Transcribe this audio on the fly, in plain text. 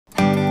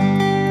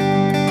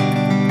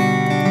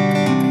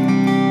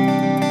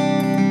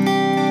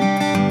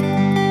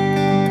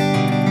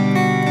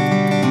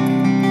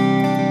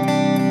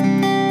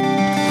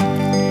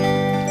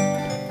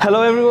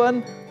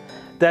everyone.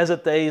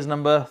 Desert Days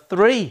number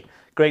 3.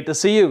 Great to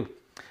see you.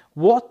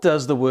 What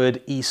does the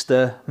word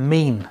Easter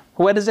mean?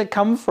 Where does it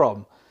come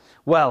from?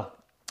 Well,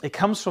 it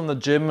comes from the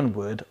German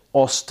word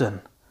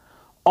Osten.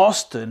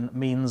 Osten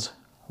means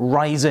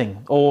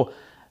rising or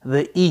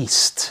the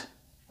east.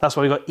 That's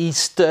why we got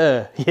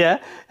Easter, yeah?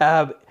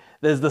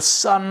 There's the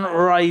sun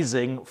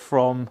rising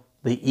from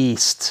the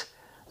east.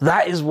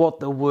 That is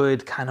what the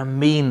word kind of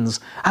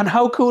means. And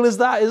how cool is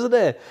that, isn't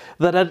it?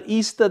 That at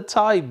Easter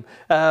time,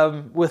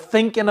 we're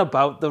thinking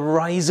about the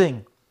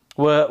rising.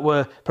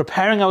 We're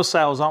preparing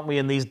ourselves, aren't we,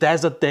 in these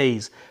desert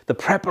days, the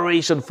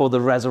preparation for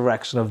the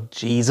resurrection of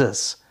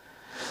Jesus.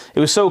 It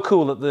was so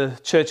cool that the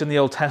church in the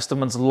Old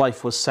Testament's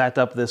life was set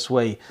up this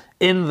way.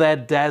 In their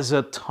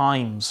desert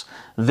times,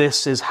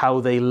 this is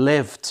how they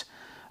lived.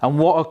 And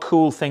what a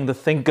cool thing to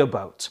think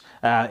about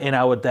in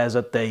our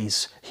desert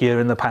days here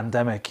in the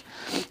pandemic.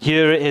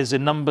 Here it is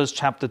in Numbers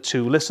chapter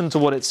 2. Listen to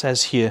what it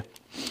says here.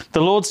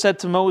 The Lord said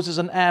to Moses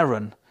and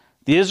Aaron,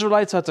 the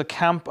Israelites are to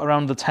camp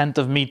around the tent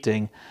of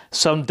meeting,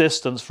 some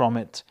distance from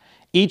it,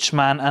 each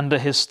man under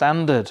his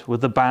standard with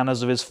the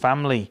banners of his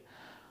family.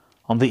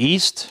 On the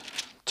east,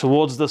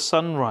 towards the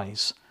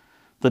sunrise,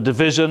 the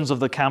divisions of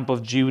the camp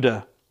of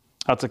Judah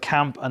are to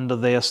camp under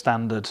their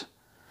standard.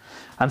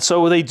 And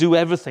so they do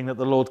everything that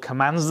the Lord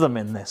commands them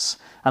in this.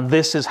 And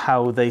this is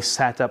how they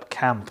set up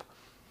camp.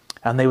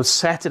 And they would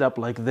set it up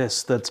like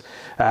this, that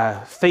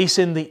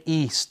facing the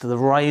east, the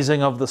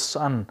rising of the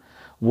sun,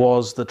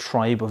 was the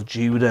tribe of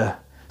Judah.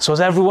 So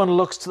as everyone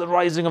looks to the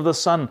rising of the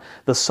sun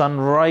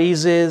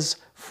rises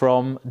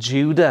from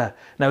Judah.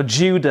 Now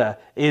Judah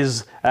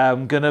is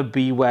going to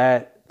be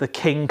where the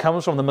king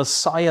comes from, the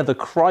Messiah, the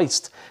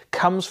Christ,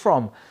 comes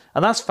from.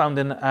 And that's found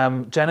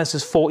in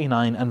Genesis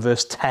 49 and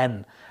verse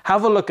 10.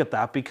 Have a look at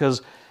that,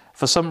 because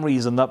for some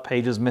reason that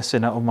page is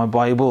missing out of my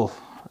Bible.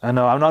 I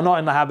know, I'm not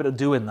in the habit of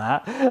doing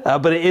that,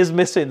 but it is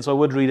missing, so I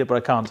would read it, but I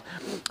can't.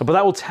 But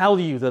that will tell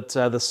you that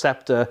the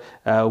scepter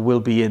will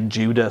be in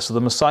Judah. So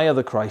the Messiah,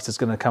 the Christ, is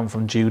going to come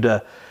from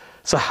Judah.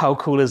 So how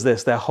cool is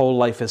this? Their whole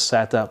life is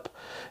set up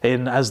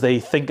in, as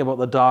they think about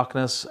the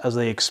darkness, as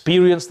they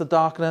experience the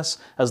darkness,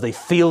 as they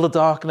feel the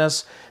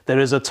darkness. There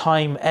is a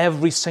time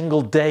every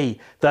single day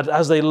that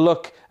as they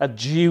look at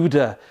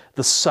Judah,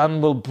 the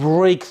sun will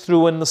break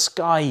through in the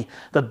sky,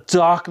 the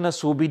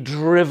darkness will be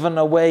driven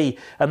away,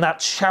 and that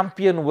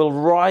champion will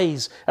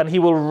rise, and he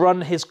will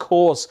run his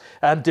course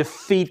and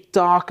defeat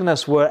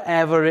darkness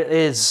wherever it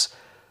is.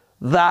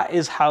 That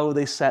is how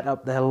they set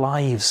up their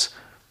lives.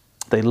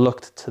 They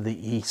looked to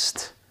the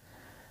east.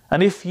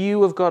 And if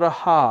you have got a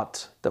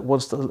heart that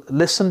wants to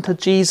listen to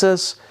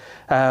Jesus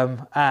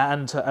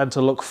and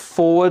to look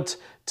forward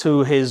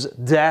to his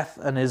death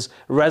and his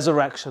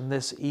resurrection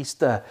this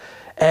Easter,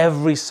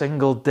 every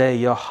single day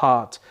your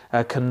heart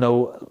can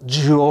know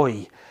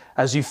joy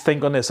as you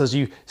think on this, as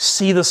you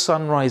see the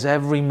sunrise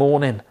every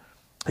morning,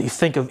 that you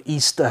think of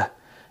Easter.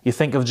 You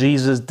think of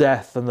Jesus'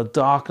 death and the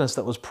darkness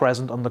that was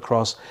present on the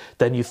cross.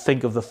 Then you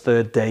think of the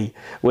third day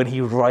when he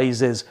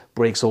rises,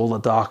 breaks all the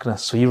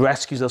darkness. So he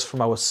rescues us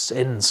from our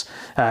sins.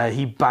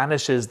 He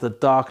banishes the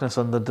darkness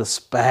and the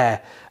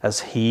despair as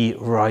he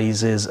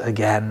rises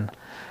again.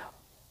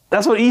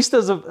 That's what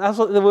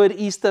the word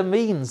Easter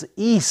means.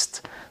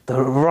 East,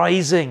 the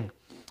rising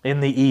in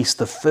the east,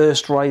 the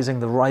first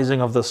rising, the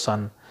rising of the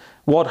sun.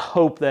 What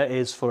hope there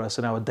is for us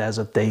in our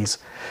desert days.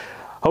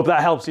 Hope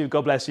that helps you.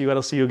 God bless you, and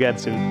I'll see you again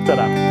soon.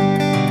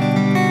 Ta-da.